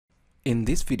In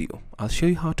this video, I'll show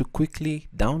you how to quickly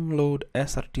download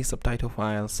SRT subtitle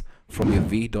files from your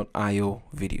Veed.io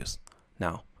videos.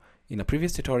 Now, in a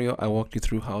previous tutorial, I walked you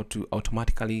through how to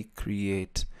automatically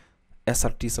create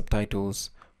SRT subtitles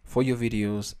for your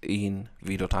videos in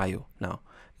Veed.io. Now,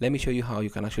 let me show you how you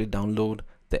can actually download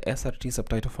the SRT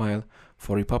subtitle file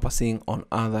for repurposing on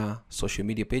other social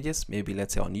media pages, maybe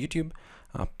let's say on YouTube,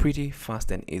 pretty fast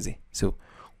and easy. So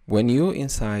when you're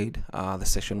inside the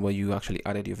section where you actually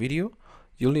added your video,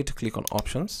 you'll need to click on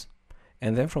options,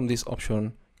 and then from this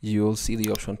option you'll see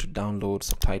the option to download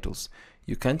subtitles.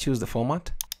 You can choose the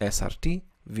format SRT,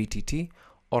 VTT,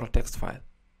 or a text file.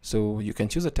 So you can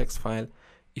choose a text file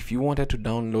if you wanted to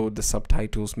download the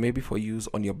subtitles maybe for use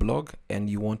on your blog and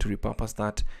you want to repurpose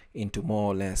that into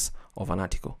more or less of an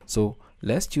article. So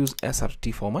let's choose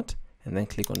SRT format and then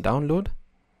click on download,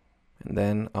 and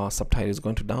then our subtitle is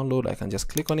going to download. I can just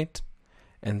click on it,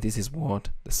 and this is what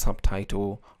the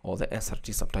subtitle or the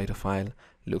SRT subtitle file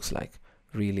looks like.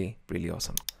 Really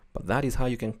awesome. But that is how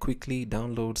you can quickly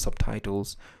download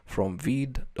subtitles from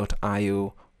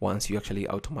Veed.io once you actually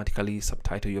automatically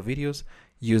subtitle your videos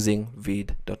using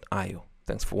Veed.io.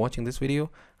 Thanks for watching this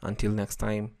video. Until next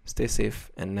time, stay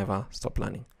safe and never stop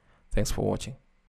learning. Thanks for watching.